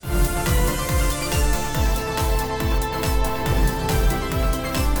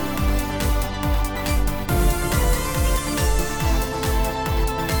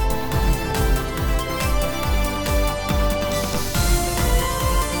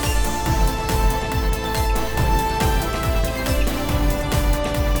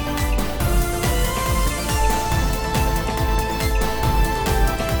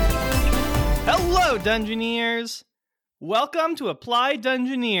Dungeoneers. Welcome to Applied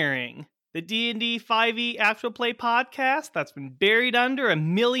Dungeoneering, the D&D 5e actual play podcast that's been buried under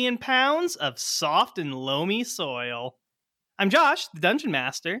 1 million pounds of soft and loamy soil. I'm Josh, the Dungeon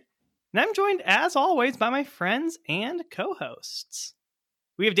Master, and I'm joined as always by my friends and co-hosts.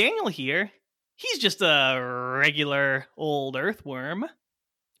 We have Daniel here. He's just a regular old earthworm.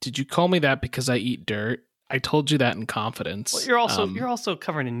 Did you call me that because I eat dirt? I told you that in confidence. Well, you're also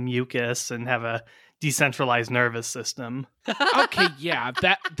covered in mucus and have a decentralized nervous system. Okay, yeah,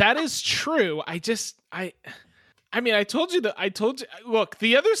 that is true. I told you look,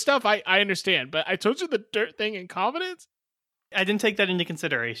 the other stuff I understand, but I told you the dirt thing in confidence. I didn't take that into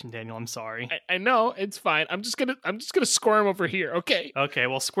consideration, Daniel. I'm sorry. I know, it's fine. I'm just gonna squirm over here, okay? Okay,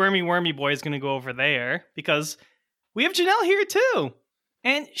 well, Squirmy Wormy Boy is gonna go over there because we have Janelle here too.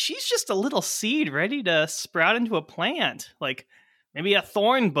 And she's just a little seed ready to sprout into a plant, like maybe a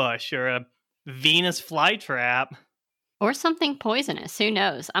thorn bush or a Venus flytrap. Or something poisonous. Who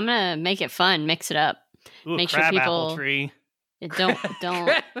knows? I'm going to make it fun, mix it up. Ooh, Make sure crab people apple tree.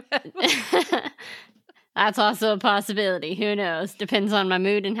 don't. That's also a possibility. Who knows? Depends on my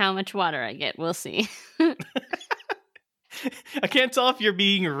mood and how much water I get. We'll see. I can't tell if you're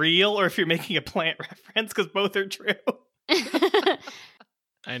being real or if you're making a plant reference because both are true.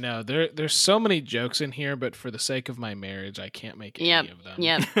 I know, there's so many jokes in here, but for the sake of my marriage, I can't make any of them.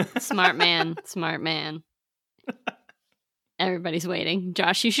 Yep. Smart man. Everybody's waiting.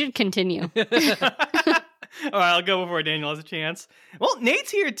 Josh, you should continue. All right, I'll go before Daniel has a chance. Well, Nate's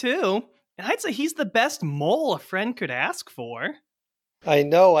here too, and I'd say he's the best mole a friend could ask for. I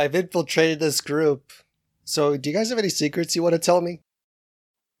know, I've infiltrated this group. So, do you guys have any secrets you want to tell me?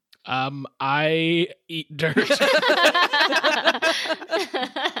 I eat dirt.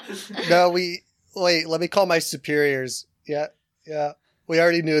 No, wait, let me call my superiors. Yeah. We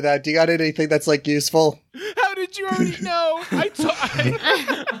already knew that. Do you got anything that's, useful? How did you already know? I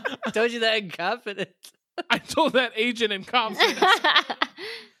told you that in confidence. I told that agent in confidence.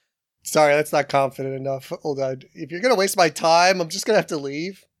 Sorry, that's not confident enough. Hold on. If you're going to waste my time, I'm just going to have to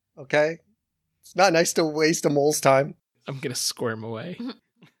leave. Okay? It's not nice to waste a mole's time. I'm going to squirm away.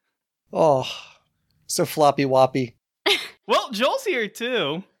 Oh, so floppy woppy. Well, Joel's here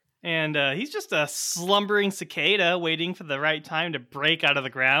too, and he's just a slumbering cicada waiting for the right time to break out of the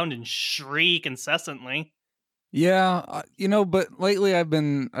ground and shriek incessantly. Yeah, but lately I've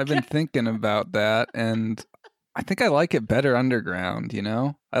been thinking about that, and I think I like it better underground,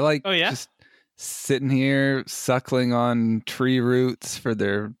 I like just sitting here suckling on tree roots for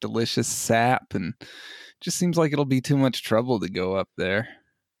their delicious sap, and just seems like it'll be too much trouble to go up there.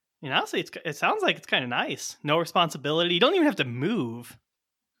 Honestly, it sounds like it's kind of nice. No responsibility. You don't even have to move.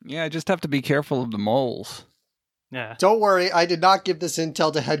 Yeah, I just have to be careful of the moles. Yeah. Don't worry, I did not give this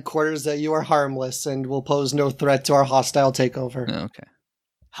intel to headquarters that you are harmless and will pose no threat to our hostile takeover. Okay.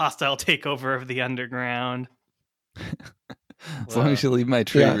 Hostile takeover of the underground. As long as you leave my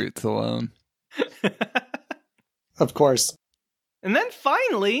tree roots alone. Of course. And then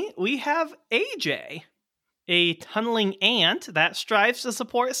finally, we have AJ. A tunneling ant that strives to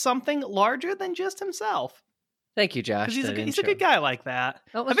support something larger than just himself. Thank you, Josh. Because he's a good guy like that.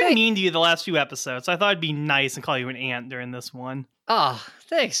 Oh, well, I've been mean to you the last few episodes, so I thought it'd be nice and call you an ant during this one. Oh,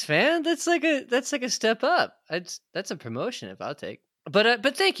 thanks, man. That's like a step up. That's a promotion if I'll take.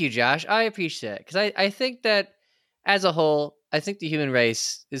 But thank you, Josh. I appreciate it because I think that as a whole, I think the human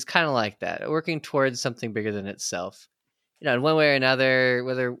race is kind of like that, working towards something bigger than itself. In one way or another,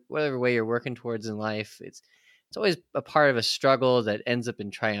 whatever way you're working towards in life, it's always a part of a struggle that ends up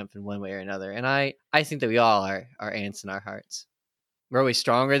in triumph in one way or another. And I think that we all are ants in our hearts. We're always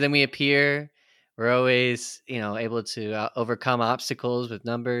stronger than we appear. We're always, able to overcome obstacles with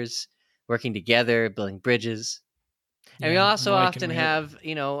numbers, working together, building bridges. And we also often have,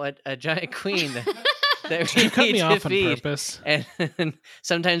 a giant queen that we cut need me to off on feed. purpose. And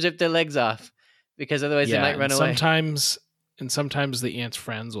sometimes rip their legs off because otherwise they might run away. Sometimes the ant's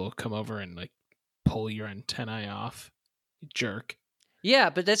friends will come over and pull your antennae off. You jerk. Yeah,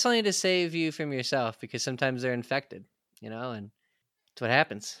 but that's only to save you from yourself because sometimes they're infected, and that's what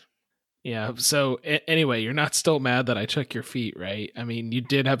happens. Yeah, so anyway, you're not still mad that I took your feet, right? I mean, you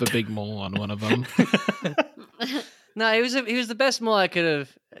did have a big mole on one of them. No, he was the best mole I could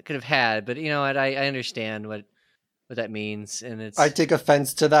have had, but I understand what that means, and it's. I take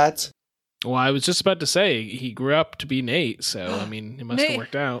offense to that. Well, I was just about to say he grew up to be Nate, so I mean, it must have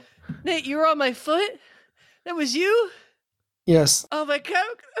worked out. Nate, you were on my foot? That was you? Yes. Oh my god,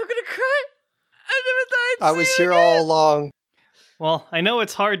 I'm gonna cry. I never thought I was here all along. Well, I know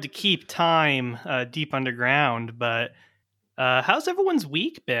it's hard to keep time deep underground, but How's everyone's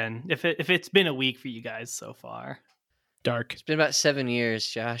week been? If it's been a week for you guys so far. Dark. It's been about 7 years,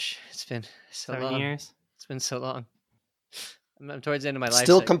 Josh. It's been so 7 long. years? It's been so long. I'm towards the end of my life.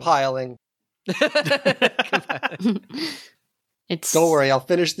 Still compiling. It's Don't worry, I'll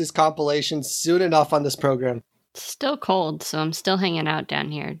finish this compilation soon enough on this program. still cold, so I'm still hanging out down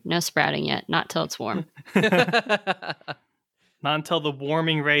here. No sprouting yet, not till it's warm. Not until the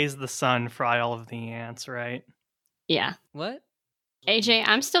warming rays of the sun fry all of the ants, right? Yeah. What? AJ,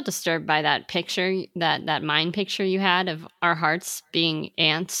 I'm still disturbed by that picture, that mind picture you had of our hearts being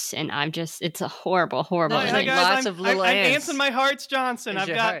ants, and it's a horrible, horrible No, thing. hi, guys. Lots of little I'm ants. ants in my hearts, Johnson. Is I've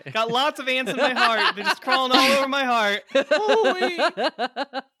your got heart? lots of ants in my heart. They're just crawling all over my heart. Oh wait,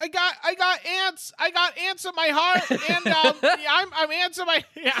 I got ants. I got ants in my heart, and I'm ants in my.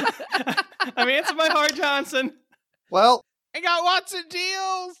 Yeah. I'm ants in my heart, Johnson. Well, I got lots of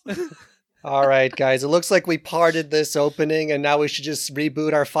deals. all right, guys. It looks like we parted this opening, and now we should just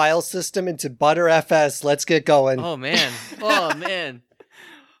reboot our file system into ButterFS. Let's get going. Oh, man. Oh, man.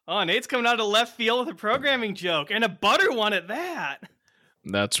 Oh, Nate's coming out of left field with a programming joke, and a butter one at that.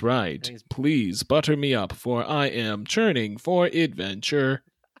 That's right. Please butter me up, for I am churning for adventure.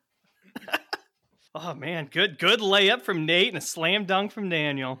 Oh, man. Good layup from Nate and a slam dunk from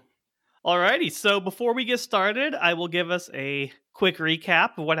Daniel. Alrighty, so before we get started, I will give us a quick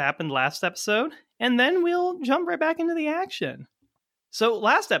recap of what happened last episode, and then we'll jump right back into the action. So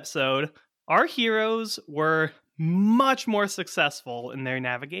last episode, our heroes were much more successful in their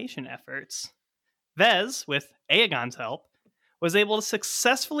navigation efforts. Vez, with Aegon's help, was able to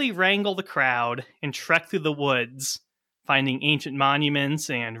successfully wrangle the crowd and trek through the woods, finding ancient monuments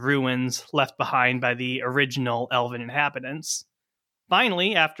and ruins left behind by the original elven inhabitants.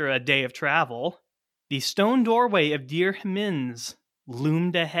 Finally, after a day of travel, the stone doorway of Deir Hamins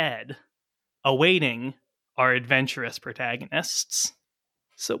loomed ahead, awaiting our adventurous protagonists.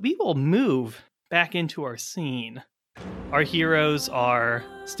 So we will move back into our scene. Our heroes are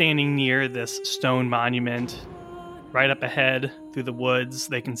standing near this stone monument. Right up ahead through the woods,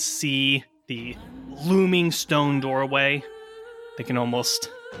 they can see the looming stone doorway. They can almost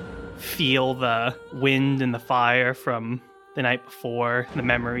feel the wind and the fire from the night before. The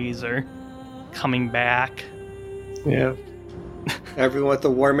memories are coming back. Yeah. Everyone with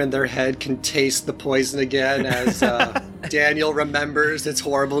the worm in their head can taste the poison again as Daniel remembers its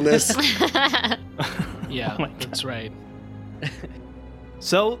horribleness. Yeah, Oh my that's right.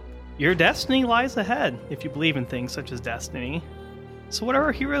 So, your destiny lies ahead, if you believe in things such as destiny. So what are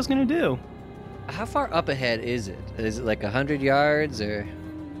our heroes going to do? How far up ahead is it? Is it like 100 yards or?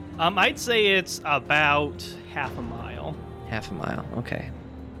 I'd say it's about half a mile. Half a mile, okay.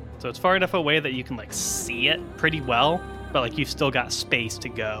 So it's far enough away that you can, see it pretty well, but, you've still got space to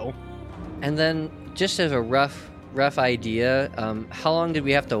go. And then, just as a rough idea, how long did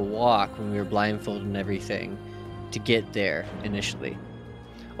we have to walk when we were blindfolded and everything to get there initially?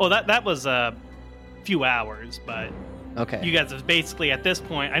 Oh, that was a few hours, but Okay. you guys have basically, at this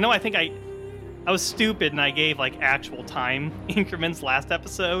point, I think I was stupid and I gave, actual time increments last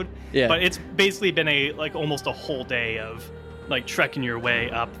episode, Yeah. but it's basically been almost a whole day of, trekking your way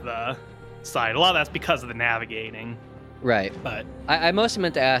up the side. A lot of that's because of the navigating. Right. But I mostly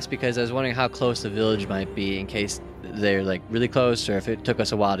meant to ask because I was wondering how close the village might be in case they're really close, or if it took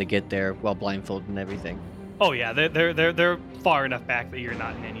us a while to get there while blindfolded and everything. oh yeah, they're far enough back that you're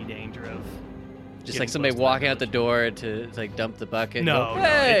not in any danger of. Just getting somebody close to walking the out the door to dump the bucket. and No, go, no,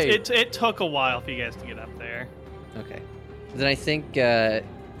 hey! it took a while for you guys to get up there. Okay. Then I think Theo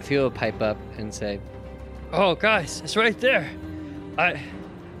will pipe up and say, Oh, guys, it's right there.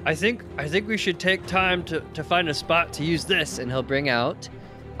 I think we should take time to find a spot to use this. and he'll bring out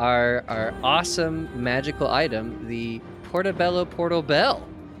our awesome magical item, the Portobello Portal Bell,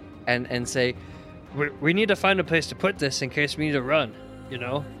 and say, We need to find a place to put this in case we need to run,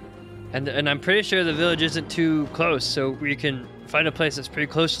 And I'm pretty sure the village isn't too close, so we can find a place that's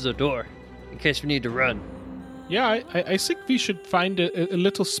pretty close to the door in case we need to run. Yeah, I think we should find a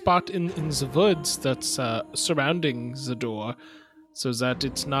little spot in the woods that's surrounding the door so that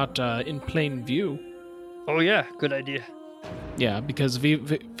it's not in plain view. Oh yeah, good idea. Yeah, because we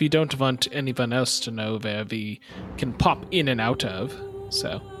don't want anyone else to know where we can pop in and out of,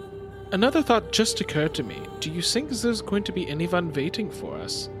 so. Another thought just occurred to me. Do you think there's going to be anyone waiting for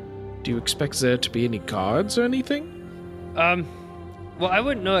us? Do you expect there to be any guards or anything? Well, I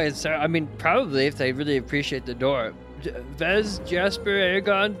wouldn't know. Probably if they really appreciate the door. Vez, Jasper,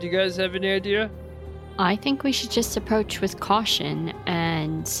 Aegon, do you guys have any idea? I think we should just approach with caution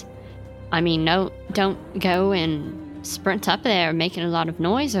and, don't go and sprint up there making a lot of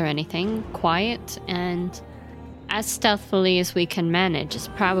noise or anything. Quiet and as stealthily as we can manage is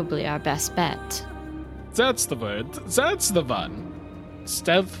probably our best bet. That's the word. That's the one.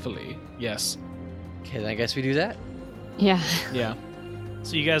 Stealthily, yes. Okay, then I guess we do that. Yeah. Yeah.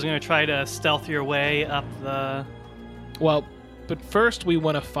 So you guys are going to try to stealth your way up the... Well, but first we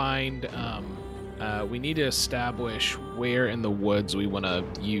want to find... we need to establish where in the woods we want to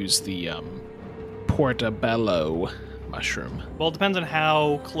use the portobello mushroom. Well, it depends on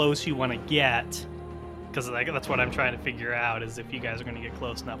how close you want to get. Because that's what I'm trying to figure out, is if you guys are going to get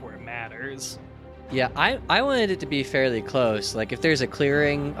close enough where it matters. Yeah, I wanted it to be fairly close. Like, if there's a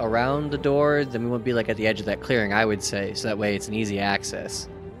clearing around the door, then we won't be, like, at the edge of that clearing, I would say. So that way it's an easy access.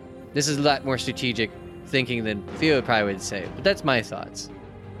 This is a lot more strategic thinking than Theo probably would say. But that's my thoughts.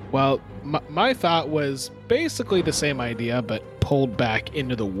 Well, my thought was basically the same idea, but pulled back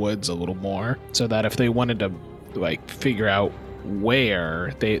into the woods a little more. So that if they wanted to, like, figure out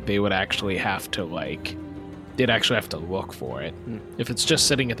where, they would actually have to, like... They'd actually have to look for it. If it's just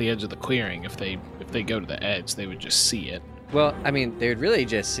sitting at the edge of the clearing, if they go to the edge, they would just see it. Well, I mean, they would really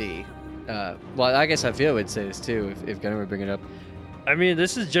just see. Well, I guess Theo would say this too if Gunnar would bring it up. I mean,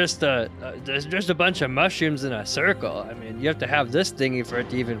 this is just there's just a bunch of mushrooms in a circle. I mean, you have to have this thingy for it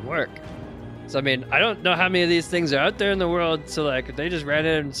to even work. So, I mean, I don't know how many of these things are out there in the world. So, like, if they just ran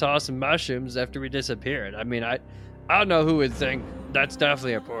in and saw some mushrooms after we disappeared, I mean, I don't know who would think that's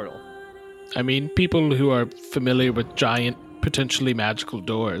definitely a portal. I mean, people who are familiar with giant, potentially magical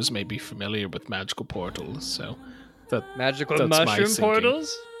doors may be familiar with magical portals, so... Magical mushroom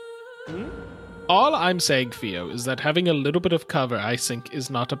portals? All I'm saying, Theo, is that having a little bit of cover, I think, is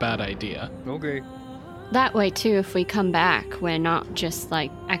not a bad idea. Okay. That way, too, if we come back, we're not just,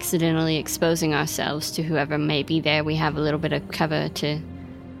 like, accidentally exposing ourselves to whoever may be there. We have a little bit of cover to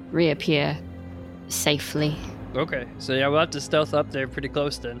reappear safely. Okay, so yeah, we'll have to stealth up there pretty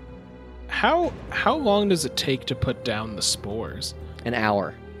close then. How long does it take to put down the spores? An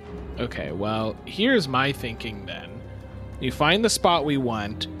hour. Okay, well, here's my thinking then. You find the spot we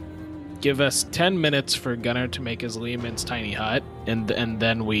want, give us 10 minutes for Gunnar to make his Lehman's tiny hut, and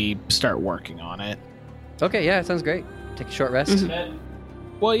then we start working on it. Okay, yeah, sounds great. Take a short rest. Mm-hmm.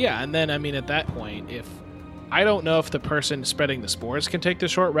 Well, yeah, and then, I mean, at that point, if... I don't know if the person spreading the spores can take the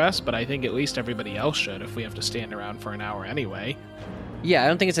short rest, but I think at least everybody else should if we have to stand around for an hour anyway. Yeah, I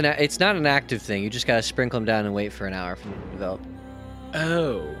don't think it's not an active thing. You just gotta sprinkle them down and wait for an hour for them to develop.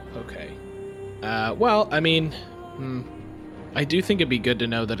 Oh, okay. Well, I mean, I do think it'd be good to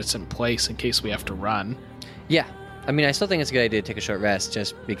know that it's in place in case we have to run. Yeah, I mean, I still think it's a good idea to take a short rest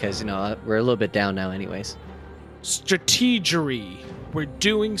just because, you know, we're a little bit down now anyways. Strategery. We're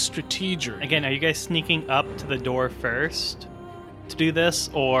doing strategery. Again, are you guys sneaking up to the door first to do this,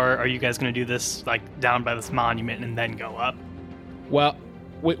 or are you guys going to do this, like, down by this monument and then go up? Well,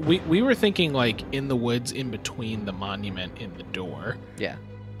 we were thinking, like, in the woods in between the monument and the door. Yeah.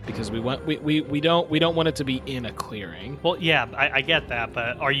 Because we don't want it to be in a clearing. Well, yeah, I get that,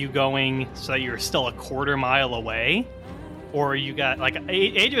 but are you going so that you're still a quarter mile away? Or you got, like,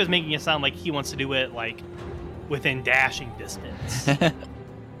 AJ was making it sound like he wants to do it, like, within dashing distance.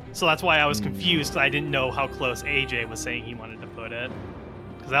 So that's why I was confused, because I didn't know how close AJ was saying he wanted to put it.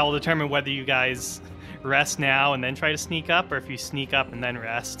 Because that will determine whether you guys rest now and then try to sneak up, or if you sneak up and then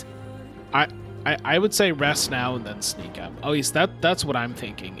rest. I would say rest now and then sneak up. At least that's what I'm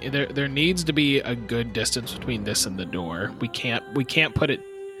thinking. There needs to be a good distance between this and the door. We can't put it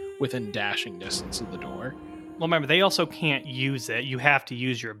within dashing distance of the door. Well, remember, they also can't use it. You have to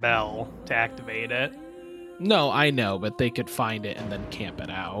use your bell to activate it. No, I know, but they could find it and then camp it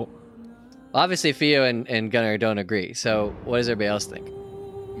out. Well, obviously, Theo and Gunnar don't agree. So, what does everybody else think?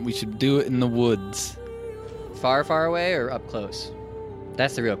 We should do it in the woods. Far, far away or up close?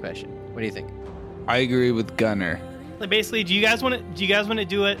 That's the real question. What do you think? I agree with Gunnar. Like, basically, do you guys want to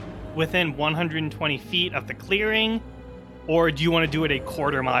do it within 120 feet of the clearing, or do you want to do it a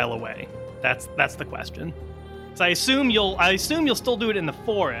quarter mile away? That's the question. So I assume you'll still do it in the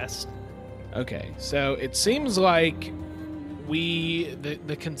forest. Okay, so it seems like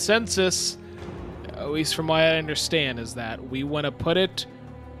the consensus, at least from what I understand, is that we want to put it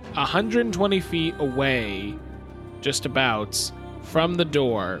 120 feet away, just about, from the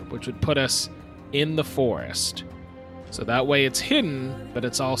door, which would put us in the forest. So that way it's hidden, but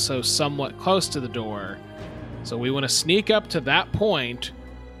it's also somewhat close to the door. So we want to sneak up to that point,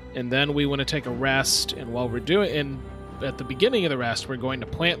 and then we want to take a rest, and while we're doing, at the beginning of the rest, we're going to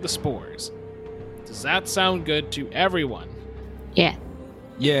plant the spores. Does that sound good to everyone? Yeah.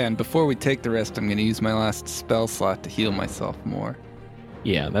 Yeah, and before we take the rest, I'm going to use my last spell slot to heal myself more.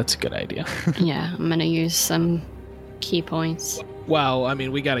 Yeah, that's a good idea. Yeah, I'm going to use some key points. Well, I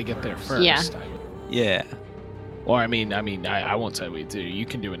mean, we got to get there first. Yeah. Yeah. Or I mean, I won't say we do. You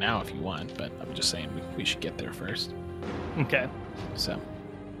can do it now if you want, but I'm just saying we should get there first. Okay.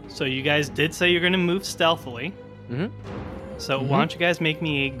 So you guys did say you're going to move stealthily. Mm-hmm. So why don't you guys make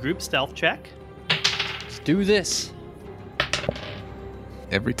me a group stealth check? Let's do this.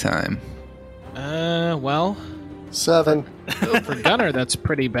 Every time. Well, 7. for Gunner, that's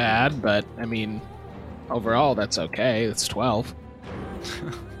pretty bad, but I mean, overall, that's okay. It's 12.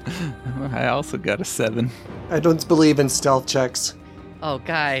 I also got a 7. I don't believe in stealth checks. Oh,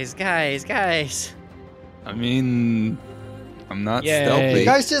 guys. I mean, I'm not Yay. stealthy. You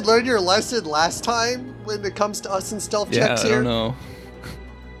guys did learn your lesson last time when it comes to us and stealth checks I here? don't know.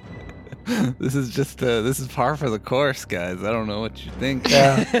 This is just this is par for the course, guys. I don't know what you think.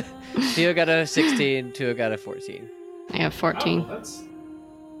 Yeah. Theo got a 16, Tua got a 14. I have 14.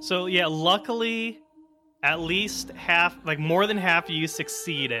 So yeah, luckily, at least half, like more than half of you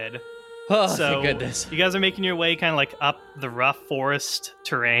succeeded. Oh, So thank goodness. you guys are making your way kind of like up the rough forest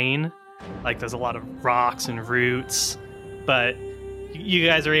terrain. Like there's a lot of rocks and roots, but you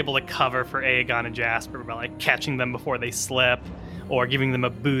guys are able to cover for Aegon and Jasper by like catching them before they slip or giving them a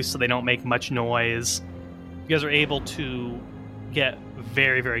boost so they don't make much noise. You guys are able to get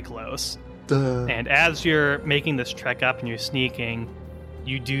very, very close. Duh. And as you're making this trek up and you're sneaking,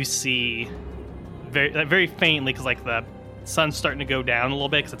 you do see very faintly, because like the sun's starting to go down a little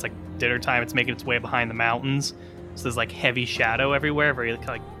bit because it's like dinner time. It's making its way behind the mountains, so there's like heavy shadow everywhere. Very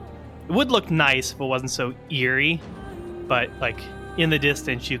like it would look nice if it wasn't so eerie, but like in the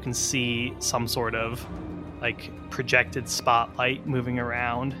distance you can see some sort of like projected spotlight moving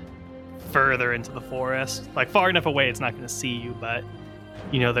around further into the forest, like far enough away it's not going to see you, but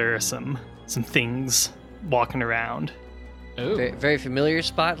you know there are some things walking around. Ooh. Very, very familiar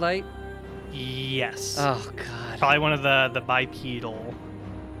spotlight. Yes. Oh, God. Probably one of the bipedal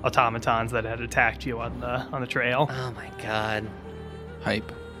automatons that had attacked you on the trail. Oh, my God.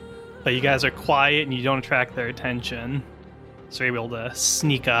 Hype. But you guys are quiet and you don't attract their attention, so you're able to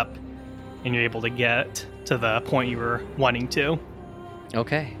sneak up and you're able to get to the point you were wanting to.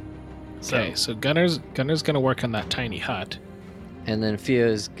 Okay. Okay, so Gunner's gonna work on that tiny hut. And then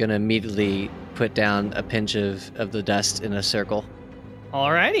Theo's going to immediately put down a pinch of the dust in a circle.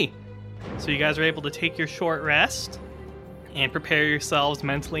 Alrighty. So you guys are able to take your short rest and prepare yourselves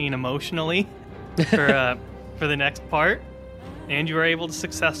mentally and emotionally for the next part. And you were able to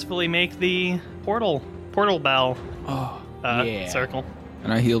successfully make the portal bell circle.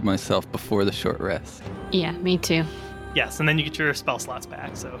 And I healed myself before the short rest. Yeah, me too. Yes, and then you get your spell slots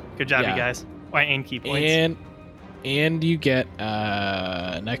back. So good job, Yeah. you guys. And key points. And you get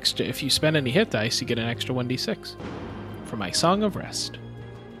an extra. If you spend any hit dice, you get an extra 1d6 for my Song of Rest.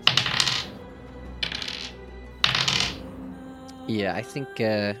 Yeah, I think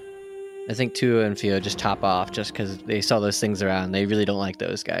Tua and Theo just top off just because they saw those things around. They really don't like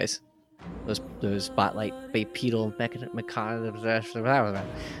those guys. Those spotlight bipedal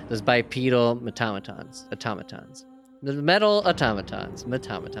those bipedal automatons. The metal automatons.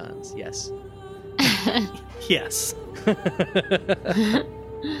 Yes. Yes.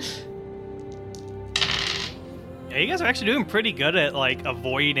 Yeah, you guys are actually doing pretty good at like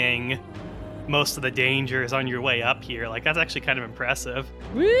avoiding most of the dangers on your way up here. Like that's actually kind of impressive.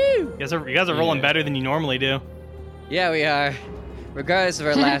 Woo! You guys are rolling better than you normally do. Yeah, we are. Regardless of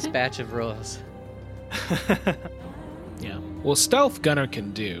our last batch of rolls. Yeah. Well, stealth Gunner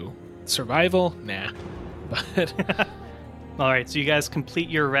can do. Survival, nah. But All right, so you guys complete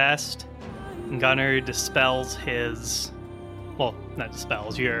your rest. And Gunner dispels his, well, not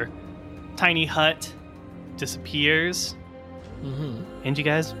dispels, your tiny hut disappears. And you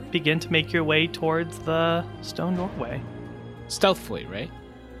guys begin to make your way towards the stone doorway. stealthily, right?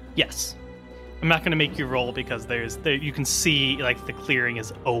 Yes. I'm not going to make you roll because you can see like the clearing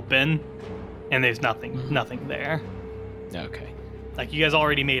is open and there's nothing there. Okay. Like you guys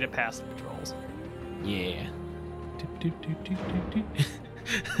already made it past the patrols. Yeah.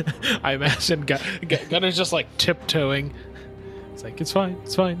 I imagine Gunner's just like tiptoeing. It's like, it's fine.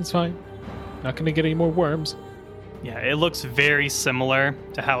 Not gonna get any more worms. Yeah, it looks very similar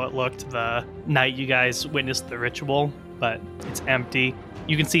to how it looked the night you guys witnessed the ritual, but it's empty.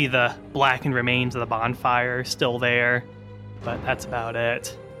 You can see the blackened remains of the bonfire still there, but that's about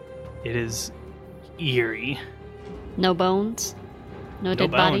it. It is eerie. No bones? No dead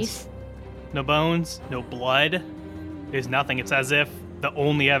bones. bodies? No bones, no blood. There's nothing. It's as if the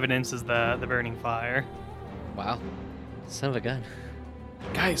only evidence is the burning fire. Wow. Son of a gun.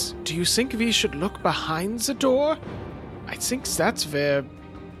 Guys, do you think we should look behind the door? I think that's where...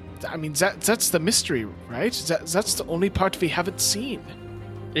 I mean, that's the mystery, right? That's the only part we haven't seen.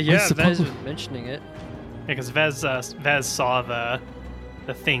 Yeah, suppose- Vez was mentioning it. Because Vez saw the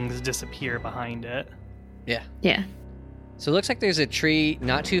things disappear behind it. Yeah. Yeah. So it looks like there's a tree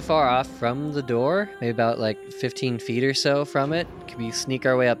not too far off from the door, maybe about like 15 feet or so from it. Can we sneak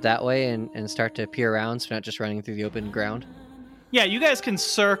our way up that way and start to peer around so we're not just running through the open ground? Yeah, you guys can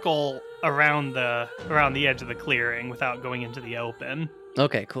circle around the edge of the clearing without going into the open.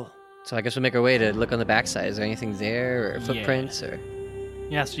 Okay, cool. So I guess we'll make our way to look on the backside. Is there anything there, or footprints, or?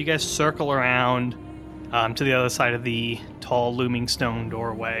 Yeah, so you guys circle around to the other side of the tall, looming stone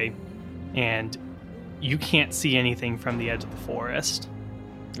doorway, and you can't see anything from the edge of the forest.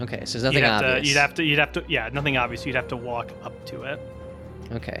 Okay, so there's nothing obvious. You'd have to, yeah, nothing obvious. You'd have to walk up to it.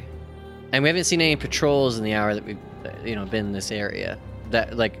 Okay, and we haven't seen any patrols in the hour that we've, been in this area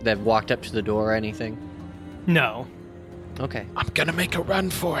that walked up to the door or anything. No. Okay. I'm gonna make a run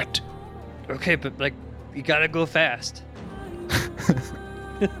for it. Okay, but you gotta go fast.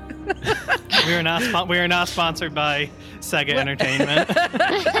 We are not sponsored by Sega Entertainment.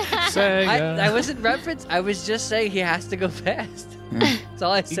 Sega. I wasn't referenced. I was just saying he has to go fast. That's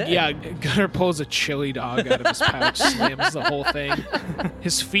all I said. Yeah, Gunnar pulls a chili dog out of his pouch, slams the whole thing.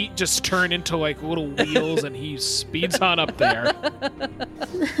 His feet just turn into like little wheels, and he speeds on up there.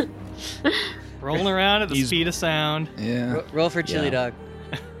 Rolling around at the speed of sound. Yeah. Roll for chili dog.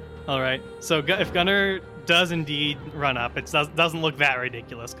 All right. So if Gunnar does indeed run up, it doesn't look that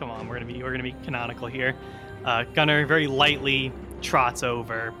ridiculous. Come on, we're gonna be canonical here. Gunnar very lightly trots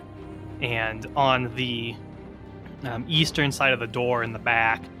over, and on the eastern side of the door in the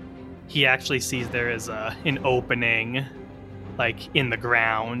back, he actually sees there is an opening, like in the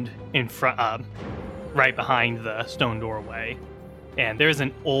ground in front, right behind the stone doorway, and there's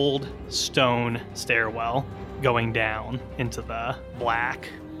an old stone stairwell going down into the black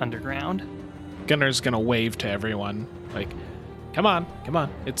underground. Gunnar's gonna wave to everyone, like, "Come on,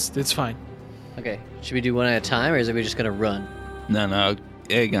 it's fine." Okay, should we do one at a time, or is we just gonna run? No,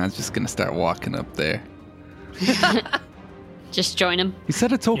 Aegon's just gonna start walking up there. Just join him. He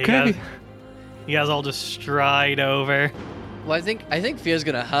said it's okay. You guys all just stride over. Well, I think Fio's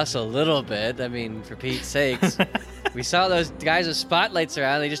gonna hustle a little bit. I mean, for Pete's sakes. We saw those guys with spotlights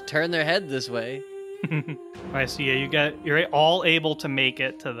around. They just turned their head this way. All right, so yeah, you're all able to make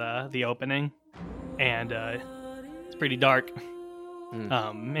it to the opening, and it's pretty dark.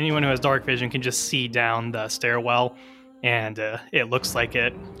 Anyone who has dark vision can just see down the stairwell, and it looks like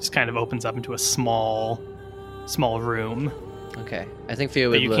it just kind of opens up into a small room. Okay, I think Fio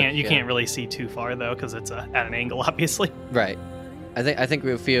would. But you can't really see too far though, because it's at an angle, obviously. Right. I think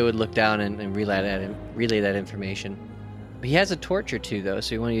Fio would look down and relay that information. But he has a torch or two though,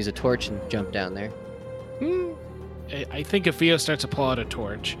 so you want to use a torch and jump down there. I think if Fio starts to pull out a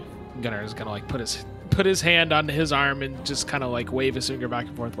torch, Gunnar's gonna like put his hand on his arm and just kind of like wave his finger back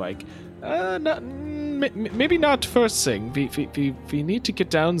and forth, like, maybe not first thing. We need to get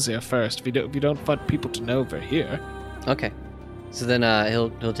down there first. We don't want people to know we're here. Okay. So then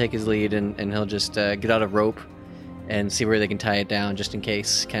he'll take his lead and he'll just get out a rope and see where they can tie it down just in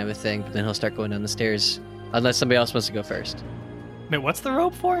case, kind of a thing. But then he'll start going down the stairs unless somebody else wants to go first. Wait, what's the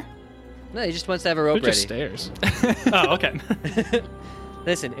rope for? No, he just wants to have a rope They're ready. just stairs. Oh, okay.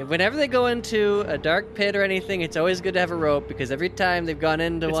 Listen, whenever they go into a dark pit or anything, it's always good to have a rope because every time they've gone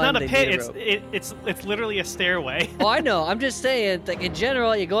into it's one, not a they pit. need a rope. It's literally a stairway. Oh, I know. I'm just saying, like in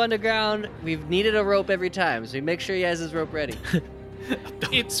general, you go underground. We've needed a rope every time, so you make sure he has his rope ready.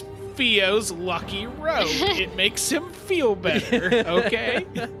 It's Fio's lucky rope. It makes him feel better. Okay.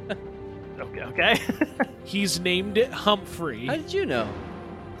 Okay. He's named it Humphrey. How did you know?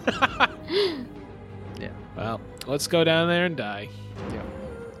 Yeah. Well, let's go down there and die. Yeah.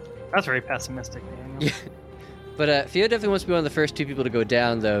 That's very pessimistic, Daniel. But Fio definitely wants to be one of the first two people to go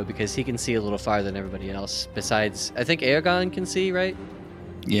down, though, because he can see a little farther than everybody else. Besides, I think Aegon can see, right?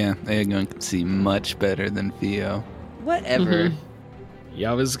 Yeah, Aegon can see much better than Fio. Whatever. Mhm.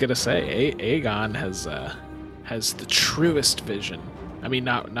 Yeah, I was gonna say Aegon has the truest vision. I mean,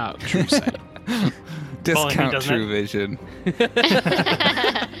 not true sight. Discount true vision.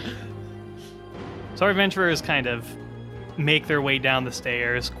 So our adventurers kind of make their way down the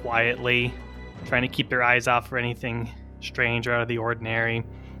stairs quietly, trying to keep their eyes out for anything strange or out of the ordinary.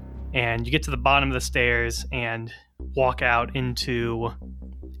 And you get to the bottom of the stairs and walk out into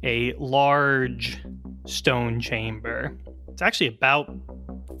a large stone chamber. It's actually about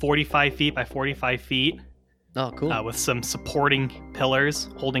 45 feet by 45 feet. Oh, cool. With some supporting pillars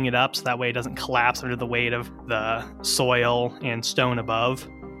holding it up so that way it doesn't collapse under the weight of the soil and stone above.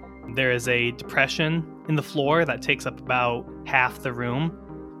 There is a depression in the floor that takes up about half the room.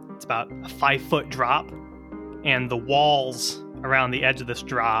 It's about a 5-foot drop, and the walls around the edge of this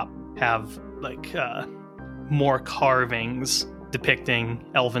drop have like more carvings depicting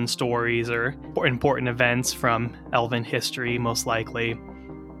elven stories or important events from elven history, most likely.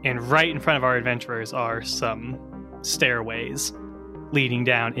 And right in front of our adventurers are some stairways leading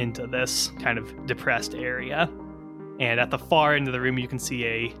down into this kind of depressed area. And at the far end of the room, you can see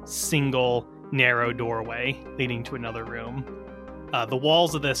a single narrow doorway leading to another room. The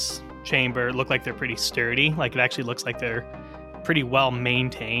walls of this chamber look like they're pretty sturdy. Like, it actually looks like they're pretty well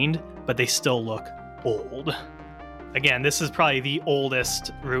maintained, but they still look old. Again, this is probably the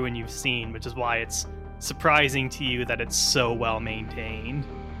oldest ruin you've seen, which is why it's surprising to you that it's so well maintained.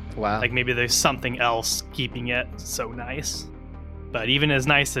 Wow. Like, maybe there's something else keeping it so nice. But even as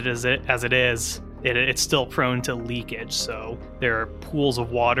nice as it is, it's still prone to leakage. So there are pools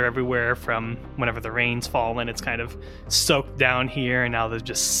of water everywhere from whenever the rain's fallen. It's kind of soaked down here, and now there's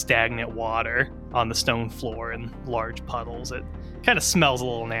just stagnant water on the stone floor in large puddles. It kind of smells a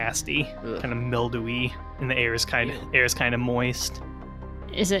little nasty, kind of mildewy, and the air is kind of moist.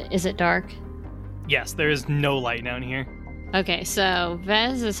 Is it dark? Yes, there is no light down here. Okay, so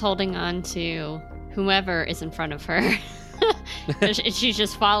Vez is holding on to whoever is in front of her. She's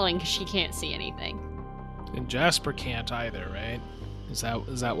just following because she can't see anything. And Jasper can't either, right? Is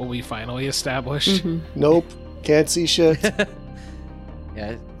that what we finally established? Mm-hmm. Nope. Can't see shit.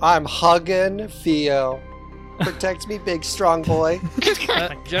 Yeah. I'm hugging Theo. Protect me, big strong boy.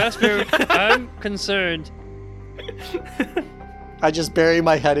 Jasper, I'm concerned. I just bury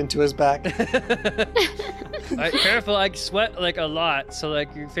my head into his back. Careful, I sweat like a lot, so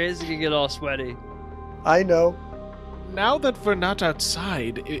like your face can get all sweaty. I know. Now that we're not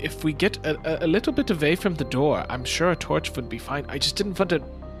outside, if we get a little bit away from the door, I'm sure a torch would be fine. I just didn't want to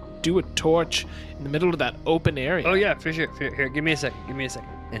do a torch in the middle of that open area. Oh yeah, for sure. Here, give me a second.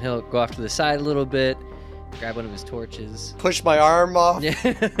 And he'll go off to the side a little bit, grab one of his torches. Push my arm off. Yeah.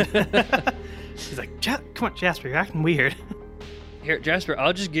 He's like, come on, Jasper, you're acting weird. Here, Jasper,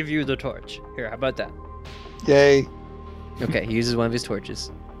 I'll just give you the torch. Here, how about that? Yay. Okay, he uses one of his torches.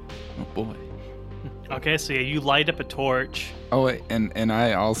 Oh boy. Okay, so yeah, you light up a torch. Oh, wait, and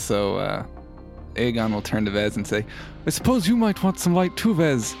I also, Aegon will turn to Vez and say, I suppose you might want some light too,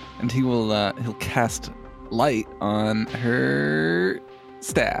 Vez. And he'll cast light on her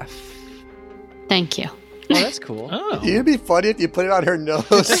staff. Thank you. Oh, that's cool. Oh. It'd be funny if you put it on her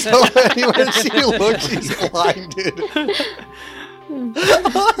nose, so anywhere she looks, she's blinded.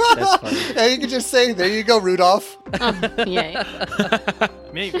 That's funny. And you can just say, there you go, Rudolph. Yay.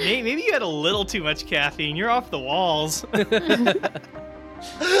 Maybe you had a little too much caffeine. You're off the walls.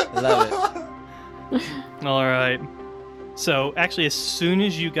 Love it. All right. So actually, as soon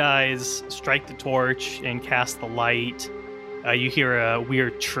as you guys strike the torch and cast the light, you hear a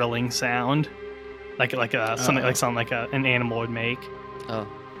weird trilling sound, like something like an animal would make. Oh.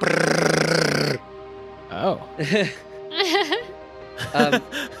 Oh.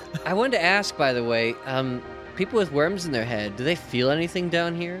 I wanted to ask, by the way, people with worms in their head, do they feel anything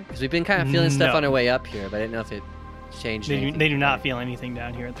down here? Because we've been kind of feeling stuff No. on our way up here, but I didn't know if it changed anything. They do not feel anything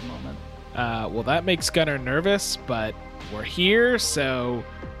down here at the moment. Well, that makes Gunnar nervous, but we're here, so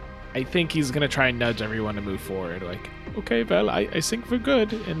I think he's going to try and nudge everyone to move forward. Like, okay, well, I think we're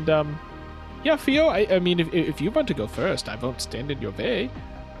good. And, yeah, Theo, I mean, if you want to go first, I won't stand in your way.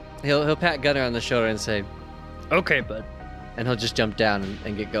 He'll pat Gunnar on the shoulder and say, Okay, bud. and he'll just jump down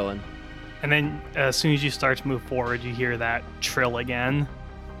and get going. And then as soon as you start to move forward, you hear that trill again.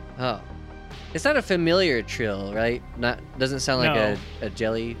 Oh. It's not a familiar trill, right? Doesn't sound like No. a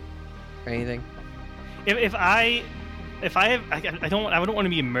jelly or anything. I don't want to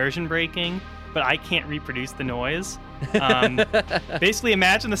be immersion breaking, but I can't reproduce the noise. Basically,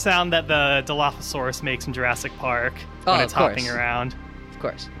 imagine the sound that the Dilophosaurus makes in Jurassic Park when Oh, it's of course. hopping around. Of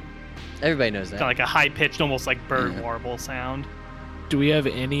course. Everybody knows that. Kind of like a high-pitched, almost like bird warble sound. Do we have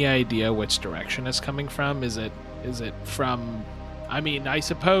any idea which direction it's coming from? Is it from... I mean, I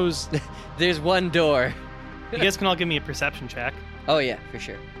suppose... There's one door. You guys can all give me a perception check. Oh, yeah, for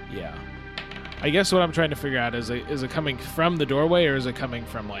sure. Yeah. I guess what I'm trying to figure out is it coming from the doorway or is it coming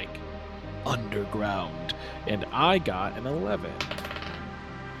from, like, underground? And I got an 11.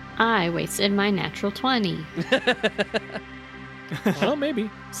 I wasted my natural 20. Well, maybe.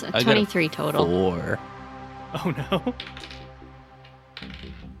 So I got a 23 total. 4. Oh no.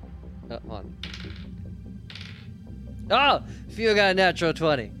 Oh, hold on. Oh! Theo got a natural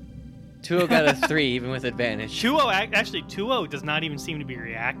 20. Tuo got a 3, even with advantage. Tuo does not even seem to be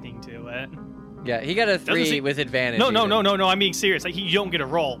reacting to it. Yeah, he got a 3 with advantage. No, even. I'm being serious. Like, you don't get a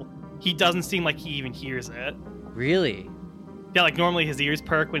roll. He doesn't seem like he even hears it. Really? Yeah, like normally his ears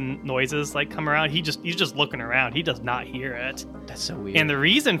perk when noises like come around. He's just looking around. He does not hear it. That's so weird. And the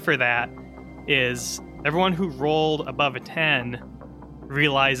reason for that is Everyone who rolled above a 10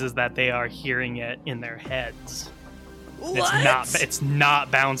 realizes that they are hearing it in their heads. What? It's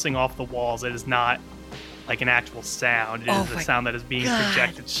not bouncing off the walls. It is not like an actual sound. It is a sound that is being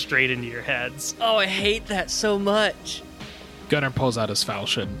projected straight into your heads. Oh, I hate that so much. Gunnar pulls out his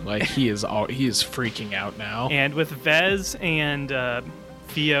falchion. Like, he is freaking out now. And with Vez and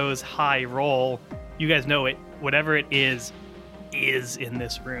Theo's high roll, you guys know it. Whatever it is in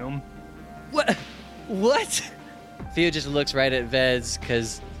this room. What? Theo just looks right at Vez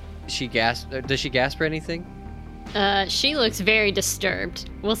because she gasped. Does she gasp or anything? She looks very disturbed.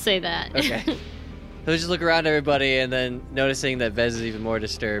 We'll say that. Okay. He'll just look around at everybody, and then noticing that Vez is even more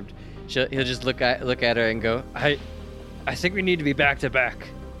disturbed, he'll just look at her and go, I think we need to be back to back.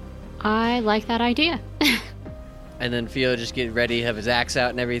 I like that idea. And then Theo just get ready, have his axe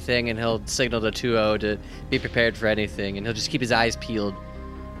out and everything, and he'll signal to 2-0 to be prepared for anything, and he'll just keep his eyes peeled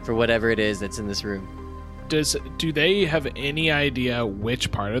for whatever it is that's in this room. Do they have any idea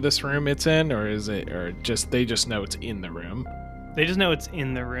which part of this room it's in, or they just know it's in the room? They just know it's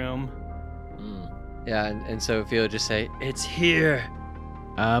in the room. Yeah, and so Theo just say, "It's here."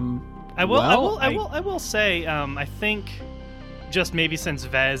 I will say, I think just maybe since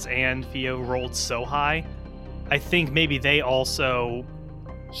Vez and Theo rolled so high, I think maybe they also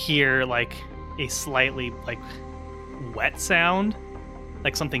hear like a slightly like wet sound,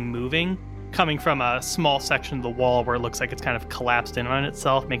 like something moving, coming from a small section of the wall where it looks like it's kind of collapsed in on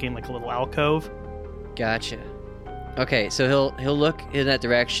itself, making like a little alcove. Gotcha. Okay, so he'll look in that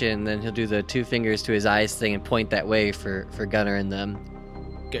direction, then he'll do the 2 fingers to his eyes thing and point that way for Gunnar and them.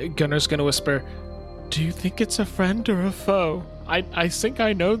 Gunnar's gonna whisper, "Do you think it's a friend or a foe? I think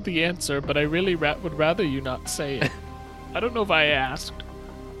I know the answer, but I really would rather you not say it. I don't know if I asked."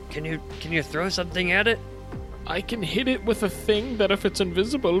 Can you throw something at it? I can hit it with a thing that if it's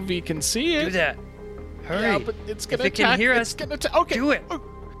invisible, we can see it. Do that. Hurry. Yeah, but it's gonna if it can hear us, okay. Do it.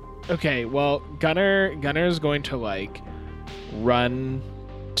 Okay, well, Gunner's going to like run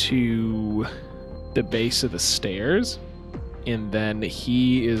to the base of the stairs, and then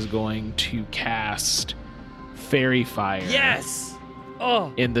he is going to cast Fairy Fire. Yes.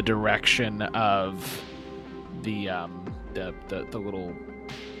 Oh. In the direction of the little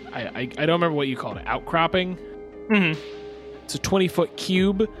I don't remember what you called it, outcropping. Mm-hmm. It's a 20-foot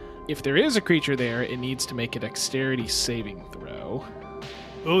cube. If there is a creature there, it needs to make a dexterity saving throw.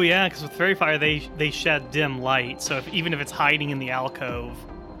 Oh yeah, because with Fairy Fire they shed dim light, so even if it's hiding in the alcove.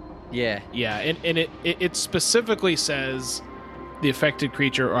 Yeah, and it specifically says the affected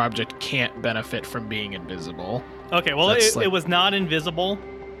creature or object can't benefit from being invisible. Okay, well it was not invisible.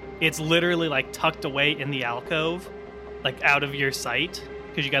 It's literally like tucked away in the alcove, like out of your sight,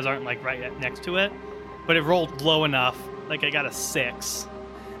 because you guys aren't like right next to it. But it rolled low enough, like I got a 6,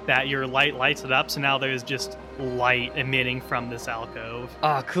 that your light lights it up, so now there's just light emitting from this alcove.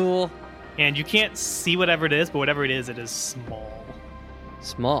 Oh, cool. And you can't see whatever it is, but whatever it is small.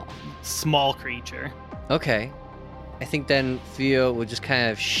 Small creature. Okay. I think then Theo will just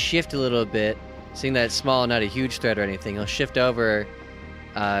kind of shift a little bit, seeing that it's small, not a huge threat or anything. He'll shift over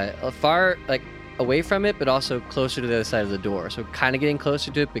far, like, away from it, but also closer to the other side of the door. So kind of getting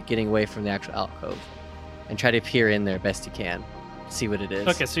closer to it, but getting away from the actual alcove. And try to peer in there best he can. See what it is.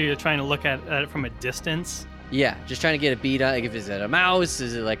 Okay, so you're trying to look at it from a distance? Yeah, just trying to get a beat on. Like, if it's a mouse,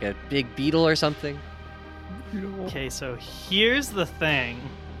 is it like a big beetle or something? Okay, so here's the thing.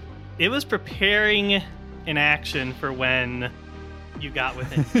 It was preparing an action for when you got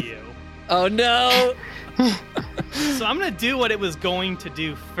within view. Oh no! So I'm gonna do what it was going to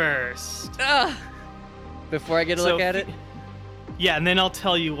do first. Before I get a look at it? Yeah, and then I'll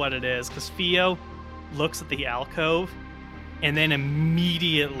tell you what it is, because Theo looks at the alcove, and then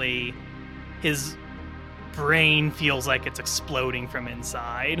immediately his brain feels like it's exploding from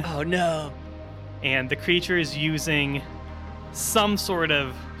inside. Oh no. And the creature is using some sort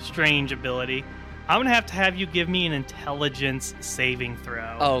of strange ability. I'm going to have you give me an intelligence saving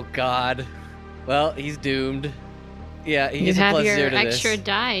throw. Oh god. Well, he's doomed. Yeah, he gets a plus 0 to this. You have your extra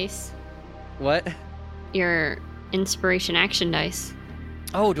dice. What? Your inspiration action dice.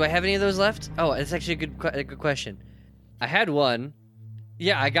 Oh, do I have any of those left? Oh, that's actually a good question. I had 1.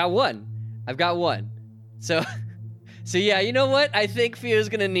 Yeah, I got 1. I've got 1. So yeah, you know what? I think Theo's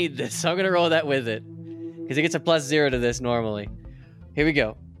gonna need this, so I'm gonna roll that with it. Because he gets a plus 0 to this normally. Here we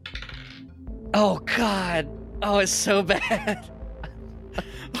go. Oh, God. Oh, it's so bad.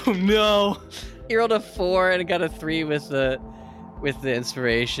 Oh, no. He rolled a 4 and got a 3 with the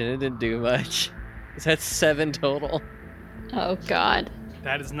inspiration. It didn't do much. So that's 7 total. Oh, God.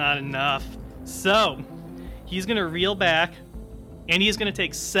 That is not enough. So, he's going to reel back, and he's going to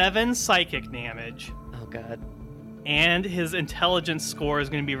take 7 psychic damage. Oh, God. And his intelligence score is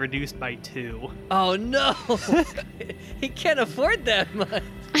going to be reduced by 2. Oh, no! He can't afford that much.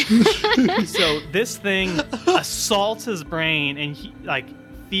 So this thing assaults his brain, and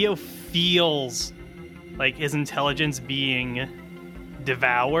Theo feels like his intelligence being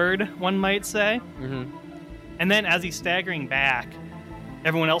devoured, one might say. Mm-hmm. And then as he's staggering back,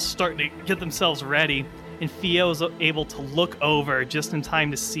 everyone else starting to get themselves ready, and Theo's able to look over just in time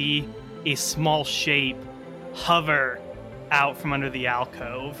to see a small shape hover out from under the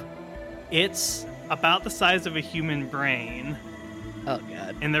alcove. It's about the size of a human brain. Oh,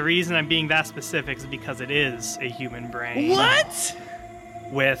 God. And the reason I'm being that specific is because it is a human brain. What?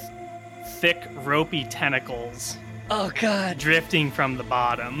 With thick, ropey tentacles. Oh, God. Drifting from the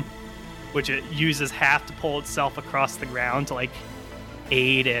bottom, which it uses half to pull itself across the ground to,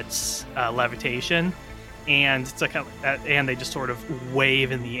 aid its levitation. And and they just sort of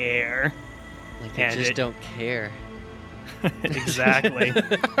wave in the air. Like they just don't care. Exactly.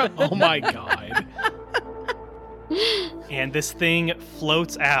 Oh my God. And this thing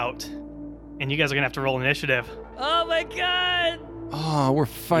floats out, and you guys are gonna have to roll initiative. Oh my God! Oh, we're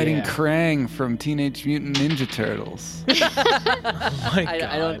fighting Krang from Teenage Mutant Ninja Turtles. Oh my God.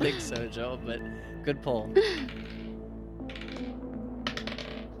 I don't think so, Joe, but good pull.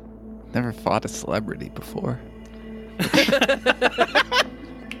 Never fought a celebrity before.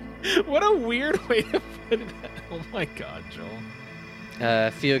 What a weird way to put it. Oh my God,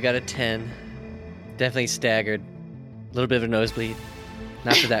 Joel. Theo got a 10. Definitely staggered. A little bit of a nosebleed.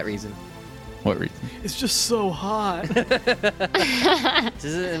 Not for that reason. What reason? It's just so hot. This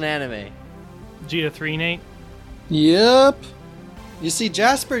isn't an anime. G to 3, Nate? Yep. You see,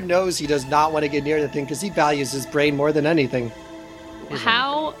 Jasper knows he does not want to get near the thing because he values his brain more than anything.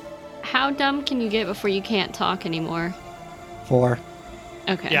 How dumb can you get before you can't talk anymore? 4.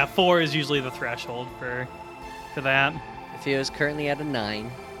 Okay. Yeah, 4 is usually the threshold for that. Theo's currently at a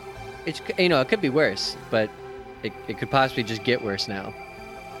 9. It could be worse, but it could possibly just get worse now.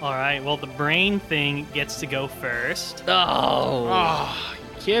 All right, well, the brain thing gets to go first. Oh,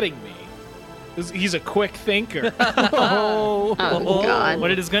 you kidding me? He's a quick thinker. Oh, God. What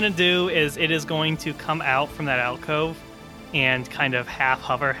it is going to do is it is going to come out from that alcove and kind of half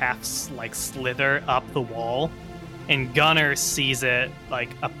hover, half slither up the wall. And Gunnar sees it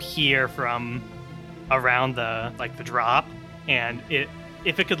appear from around the drop, and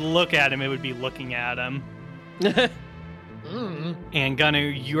if it could look at him, it would be looking at him. And Gunnar,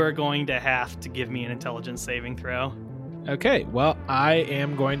 you are going to have to give me an intelligence saving throw. Okay, well, I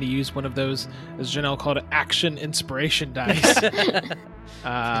am going to use one of those, as Janelle called it, action inspiration dice.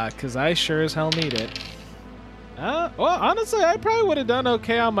 Because I sure as hell need it. Well, honestly, I probably would have done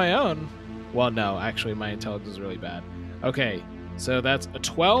okay on my own. Well, no, actually, my intelligence is really bad. Okay, so that's a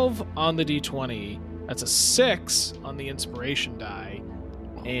 12 on the d20. That's a 6 on the inspiration die.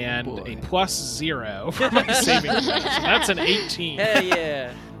 And a +0 for my saving throw. So that's an 18. Hell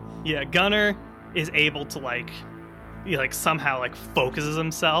yeah. Yeah, Gunnar is able to somehow focuses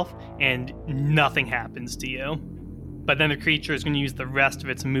himself, and nothing happens to you. But then the creature is going to use the rest of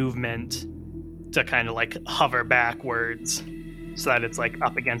its movement to kind of hover backwards so that it's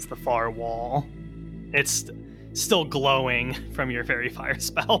up against the far wall. It's still glowing from your fairy fire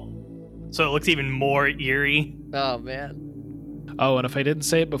spell, so it looks even more eerie. Oh man. Oh, and if I didn't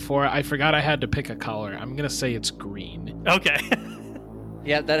say it before, I forgot I had to pick a color. I'm going to say it's green. Okay.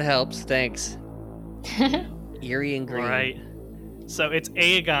 Yeah, that helps. Thanks. Eerie and green. All right. So it's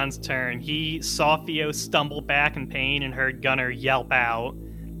Aegon's turn. He saw Theo stumble back in pain and heard Gunnar yelp out.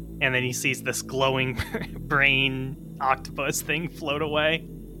 And then he sees this glowing brain octopus thing float away.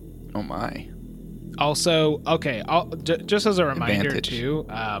 Oh my. Also, okay, just as a reminder advantage. too,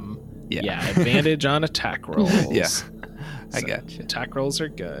 advantage on attack rolls. Yeah, I got you. Attack rolls are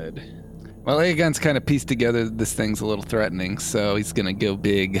good. Well, Aegon's kind of pieced together this thing's a little threatening, so he's going to go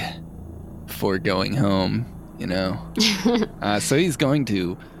big before going home, So he's going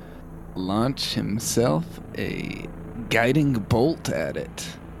to launch himself a guiding bolt at it.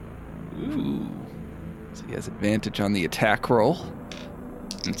 Ooh. So he has advantage on the attack roll.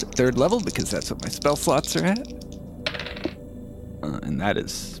 It's at 3rd level because that's what my spell slots are at. And that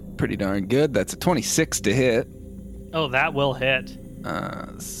is pretty darn good. That's a 26 to hit. Oh, that will hit.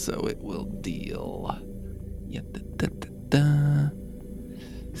 So it will deal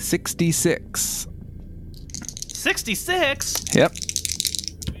 66. 66? Yep.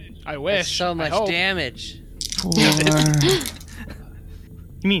 I wish. That's so much damage. 4.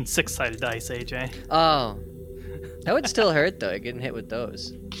 You mean 6-sided dice, AJ? Oh. That would still hurt, though, getting hit with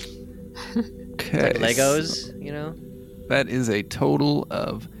those. Okay. Legos, That is a total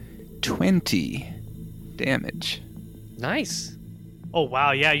of 20 damage. Nice. Oh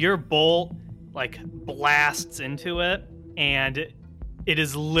wow, yeah, your bolt blasts into it, and it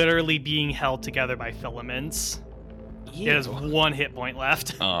is literally being held together by filaments. Ew. It has 1 hit point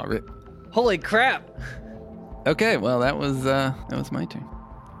left. Oh, rip. Holy crap! Okay, well that was my turn.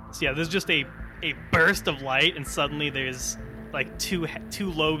 So yeah, there's just a burst of light, and suddenly there's two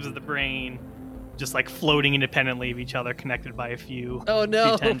lobes of the brain just floating independently of each other, connected by a few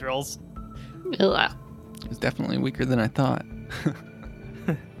tendrils. It was definitely weaker than I thought.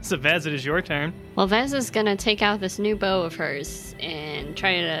 So Vez, it is your turn. Well, Vez is gonna take out this new bow of hers and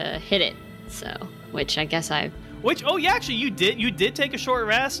try to hit it. Which I guess actually you did take a short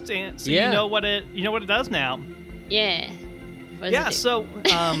rest, and so you know what it does now. Yeah. So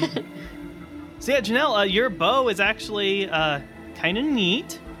Janelle, your bow is actually kind of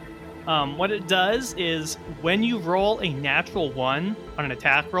neat. What it does is when you roll a natural 1 on an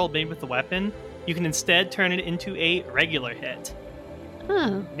attack roll made with the weapon, you can instead turn it into a regular hit.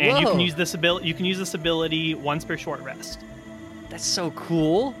 Oh. And you can use this ability. You can use this ability once per short rest. That's so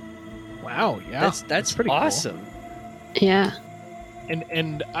cool. Wow, yeah. That's pretty awesome. Cool. Yeah.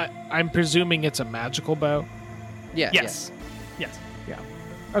 And I'm presuming it's a magical bow? Yeah. Yes. Yeah.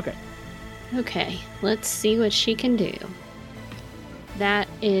 Okay. Okay, let's see what she can do. That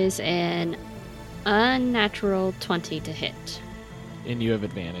is an unnatural 20 to hit. And you have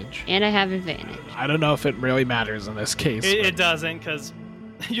advantage. And I have advantage. I don't know if it really matters in this case. It doesn't, because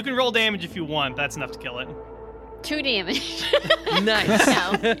you can roll damage if you want. That's enough to kill it. 2 damage. Nice.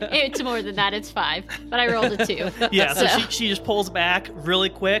 No, it's more than that. It's 5. But I rolled a 2. Yeah, so she just pulls back really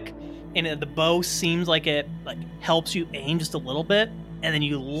quick, and the bow seems like it helps you aim just a little bit, and then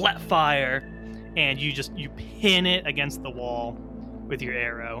you let fire, and you pin it against the wall with your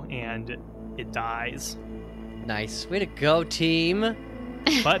arrow, and it dies. Nice. Way to go, team.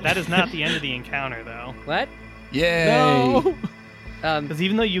 But that is not the end of the encounter, though. What? Yay! No! Because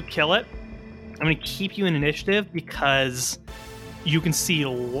even though you kill it, I'm going to keep you in initiative because you can see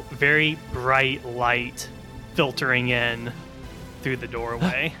very bright light filtering in through the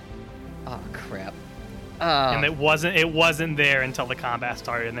doorway. Oh, crap. And it wasn't there until the combat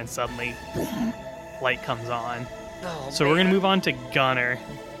started, and then suddenly, boom, light comes on. Oh, so we're going to move on to Gunner.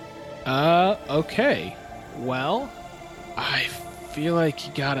 Okay. Well, I feel like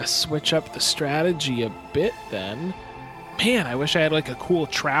you gotta switch up the strategy a bit then. Man, I wish I had a cool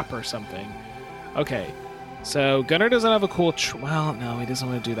trap or something. Okay, so Gunner doesn't have a cool well, no, he doesn't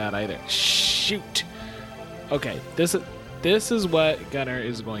want to do that either. Shoot! Okay, this is what Gunner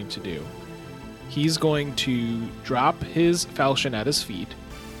is going to do. He's going to drop his falchion at his feet,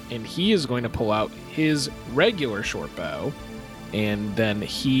 and he is going to pull out his regular short bow, and then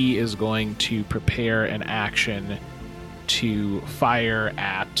he is going to prepare an action to fire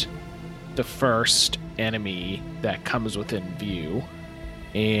at the first enemy that comes within view.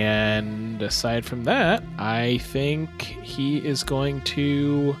 And aside from that, I think he's going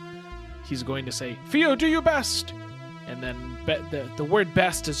to say, "Theo, do your best!" And then the word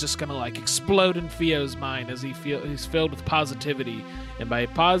best is just going to explode in Theo's mind as he's filled with positivity. And by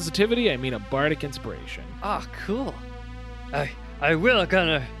positivity, I mean a bardic inspiration. Oh, cool. I will,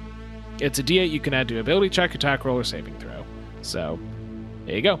 Gunner. It's a D8 you can add to ability check, attack roll, or saving throw. So,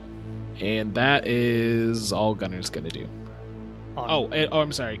 there you go. And that is all Gunner's going to do.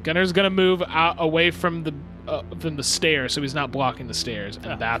 I'm sorry. Gunner's going to move out away from the stairs, so he's not blocking the stairs,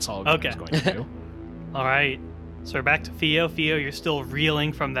 and that's all Gunner's going to do. All right. So we're back to Theo. Theo, you're still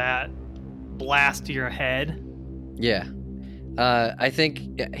reeling from that blast to your head. Yeah. I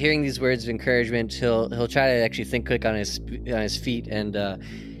think hearing these words of encouragement, he'll try to actually think quick on his feet, and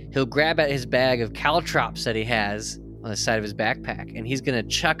he'll grab at his bag of caltrops that he has on the side of his backpack, and he's gonna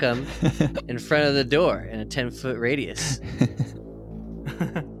chuck them in front of the door in a 10-foot radius.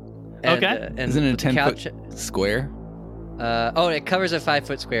 Okay. Isn't it a 10-foot square? It covers a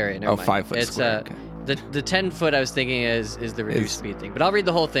 5-foot square area. 5-foot square. Okay. The 10-foot I was thinking is the reduced speed thing, but I'll read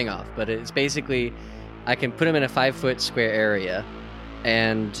the whole thing off. But it's basically, I can put him in a 5-foot square area,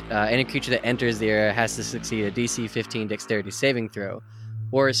 and any creature that enters the area has to succeed a DC 15 Dexterity saving throw,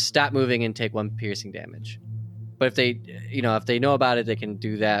 or stop moving and take 1 piercing damage. But if they know about it, they can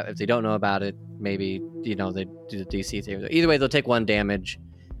do that. If they don't know about it, maybe they do the DC saving throw. Either way, they'll take 1 damage.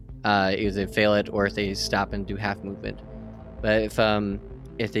 Either they fail it or if they stop and do half movement. But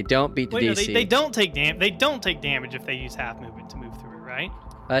if they don't beat the DC, they don't take damage if they use half movement to move through it, right?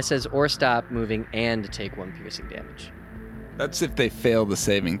 It says or stop moving and take 1 piercing damage. That's if they fail the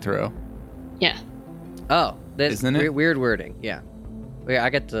saving throw. Yeah. Oh, that's Isn't it? Weird wording. Yeah.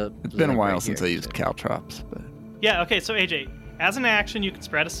 I got the. It's been a while right since here. I used caltrops, but Yeah. Okay. So AJ, As an action, you can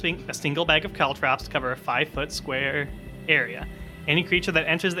spread a single bag of caltrops to cover a 5-foot square area. Any creature that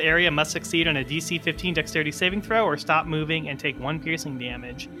enters the area must succeed on a DC 15 dexterity saving throw or stop moving and take 1 piercing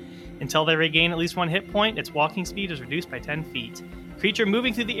damage. Until they regain at least 1 hit point, its walking speed is reduced by 10 feet. Creature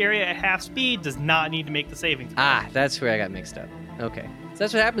moving through the area at half speed does not need to make the saving throw. Ah, that's where I got mixed up. Okay. So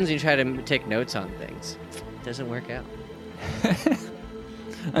that's what happens when you try to take notes on things. It doesn't work out.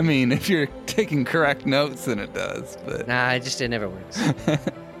 I mean, if you're taking correct notes, then it does, but... Nah, it never works.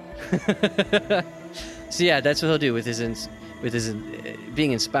 So yeah, that's what he'll do with his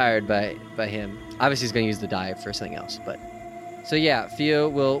being inspired by him. Obviously, he's going to use the die for something else, but... So yeah, Theo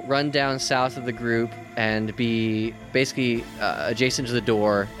will run down south of the group and be basically adjacent to the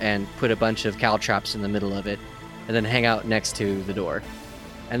door and put a bunch of caltrops in the middle of it, and then hang out next to the door.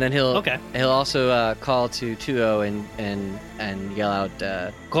 And then he'll also call to Tuo and yell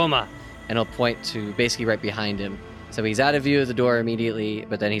out Koma, and he'll point to basically right behind him. So he's out of view of the door immediately,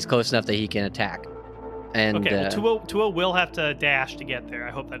 but then he's close enough that he can attack. And Tuo will have to dash to get there.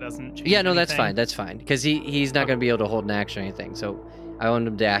 I hope that doesn't change anything. That's fine. Because he's not going to be able to hold an action or anything. So I want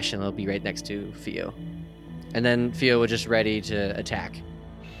him to dash, and he'll be right next to Theo. And then Theo will just ready to attack.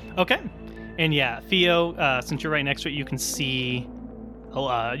 Okay. And yeah, Theo, since you're right next to it, you can see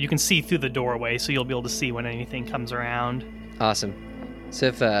through the doorway, so you'll be able to see when anything comes around. Awesome. So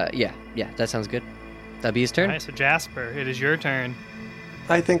if, yeah, that sounds good. That'll be his turn. All right, so Jasper, it is your turn.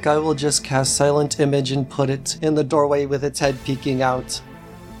 I think I will just cast Silent Image and put it in the doorway with its head peeking out.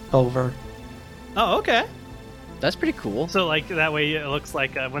 Over. Oh, okay. That's pretty cool. So, like, that way it looks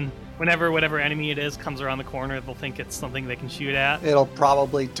like whenever whatever enemy it is comes around the corner, they'll think it's something they can shoot at. It'll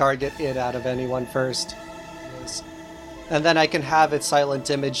probably target it out of anyone first. Yes. And then I can have its Silent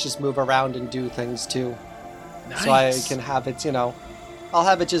Image just move around and do things, too. Nice. So I can have it, I'll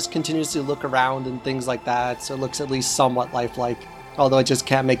have it just continuously look around and things like that, so it looks at least somewhat lifelike. Although it just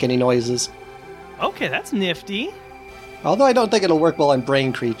can't make any noises. Okay, that's nifty. Although I don't think it'll work well on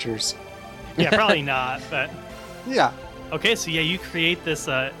brain creatures. Yeah, probably not, but... Yeah. Okay, so yeah, you create this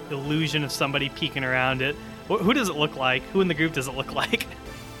illusion of somebody peeking around it. Who does it look like? Who in the group does it look like?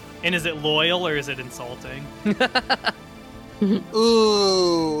 And is it loyal or is it insulting?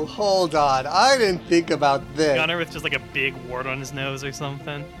 Ooh, hold on. I didn't think about this. Gunnar with just like a big wart on his nose or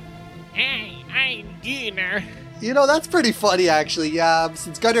something. Hey, I'm Gunnar. That's pretty funny, actually. Yeah,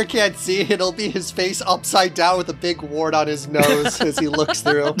 since Gunnar can't see, it'll be his face upside down with a big wart on his nose as he looks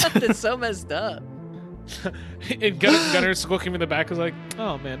through. That's so messed up. And Gunnar's looking in the back is like,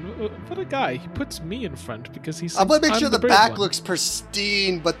 oh man, what a guy. He puts me in front because he's... I'm going to make sure the back looks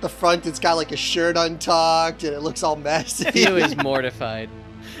pristine, but the front, it's got like a shirt untucked and it looks all messy. Theo is mortified.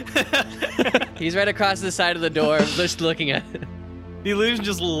 He's right across the side of the door, just looking at it. The illusion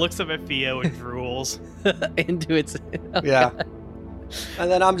just looks up at Theo and drools. Into its... Oh, yeah. God.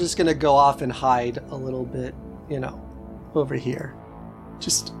 And then I'm just going to go off and hide a little bit, over here.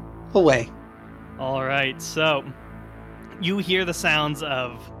 Just away. All right, so you hear the sounds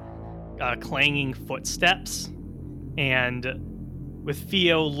of clanging footsteps, and with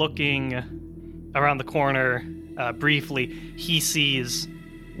Theo looking around the corner briefly, he sees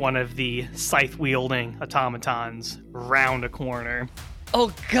one of the scythe-wielding automatons round a corner.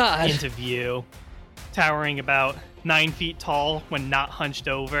 Oh, God! Into view, towering about 9 feet tall when not hunched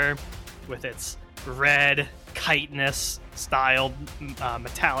over, with its red chitinous-styled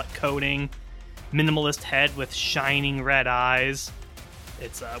metallic coating, minimalist head with shining red eyes.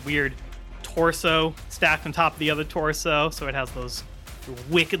 It's a weird torso stacked on top of the other torso, so it has those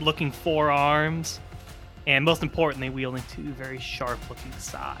wicked-looking forearms. And most importantly, wielding 2 very sharp-looking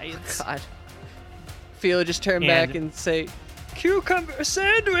sides. Oh, God. Theo just turn back and say, "Cucumber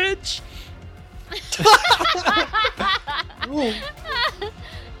sandwich!"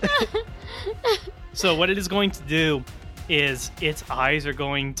 So what it is going to do is its eyes are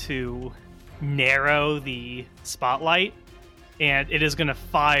going to narrow the spotlight, and it is going to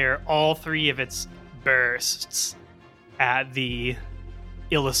fire all 3 of its bursts at the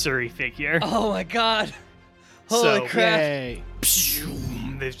illusory figure. Oh my God! Holy crap! Yay.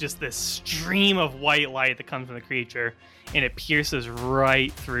 There's just this stream of white light that comes from the creature, and it pierces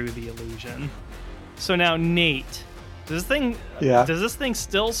right through the illusion. So now, Nate, does this thing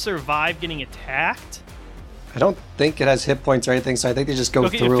still survive getting attacked? I don't think it has hit points or anything, so I think they just go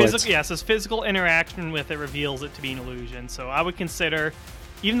through it. Yeah, so physical interaction with it reveals it to be an illusion. So I would consider,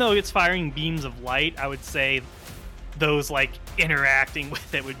 even though it's firing beams of light, I would say those, interacting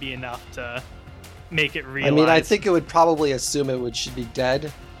with it would be enough to make it realize. I mean, I think it would probably assume it should be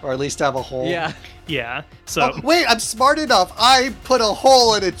dead, or at least have a hole. Yeah. Yeah, so... Oh, wait, I'm smart enough. I put a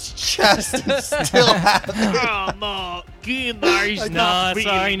hole in its chest and still have it. Oh, no. again, Lars. No,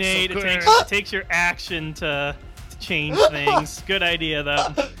 sorry, Nate. It takes your action to change things. Good idea,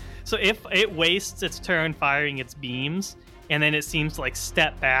 though. So if it wastes its turn firing its beams, and then it seems to like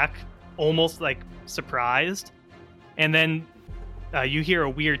step back, almost like surprised, and then you hear a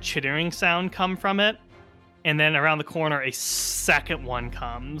weird chittering sound come from it, and then around the corner a second one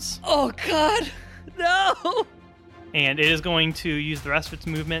comes. Oh God, no! And it is going to use the rest of its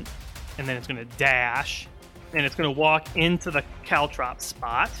movement, and then it's going to dash, and it's going to walk into the caltrop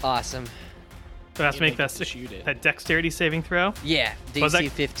spot. Awesome. So it has to make that dexterity saving throw. Yeah, DC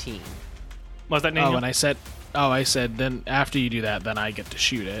 15. Was that name? I said then after you do that, then I get to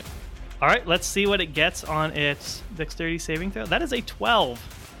shoot it. All right, let's see what it gets on its dexterity saving throw. That is a 12.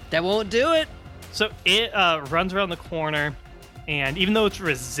 That won't do it. So it runs around the corner, and even though it's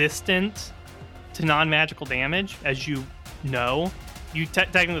resistant to non-magical damage, as you know, you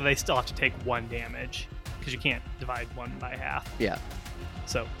technically they still have to take 1 damage because you can't divide 1 by half. Yeah.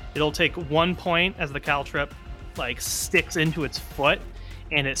 So it'll take 1 point as the caltrip like sticks into its foot,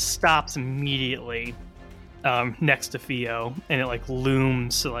 and it stops immediately next to Theo, and it like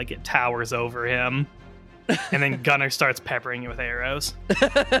looms, so like it towers over him, and then Gunnar starts peppering it with arrows.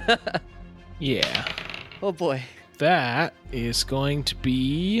 Yeah. Oh boy. That is going to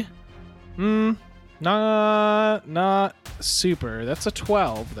be not super. That's a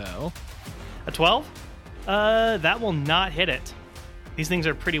 12 though. A 12? That will not hit it. These things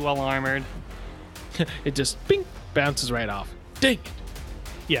are pretty well armored. It just bing, bounces right off. Dang it.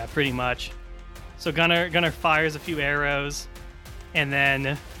 Yeah, pretty much. So Gunnar fires a few arrows, and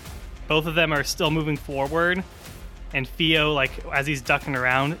then both of them are still moving forward. And Theo, like as he's ducking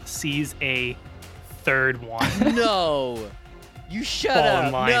around, sees a third one. No, you shut fall up.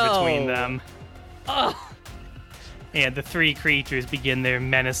 in line between them. Oh. And the 3 creatures begin their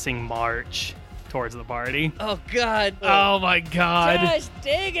menacing march towards the party. Oh God. Oh my God. Josh,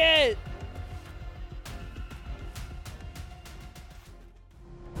 dang it.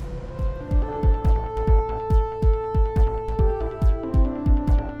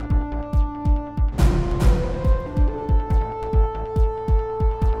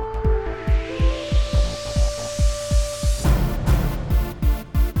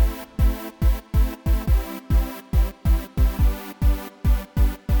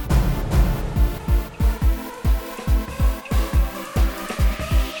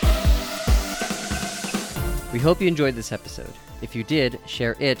 We hope you enjoyed this episode. If you did,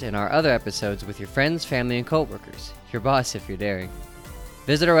 share it and our other episodes with your friends, family, and coworkers. Your boss if you're daring.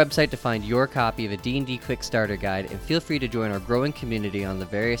 Visit our website to find your copy of a D&D Quick Starter Guide, and feel free to join our growing community on the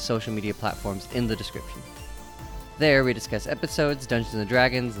various social media platforms in the description. There, we discuss episodes, Dungeons &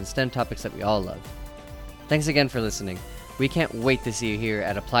 Dragons, and STEM topics that we all love. Thanks again for listening. We can't wait to see you here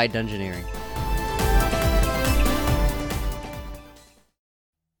at Applied Dungeoneering.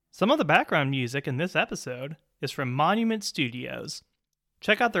 Some of the background music in this episode is from Monument Studios.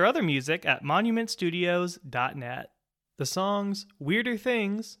 Check out their other music at monumentstudios.net. The songs Weirder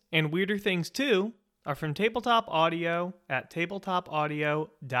Things and Weirder Things 2 are from Tabletop Audio at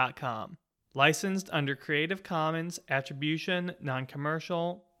tabletopaudio.com. Licensed under Creative Commons Attribution,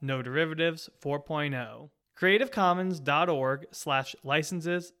 Non-Commercial, No Derivatives 4.0.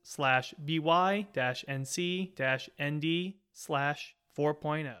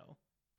 creativecommons.org/licenses/by-nc-nd/4.0.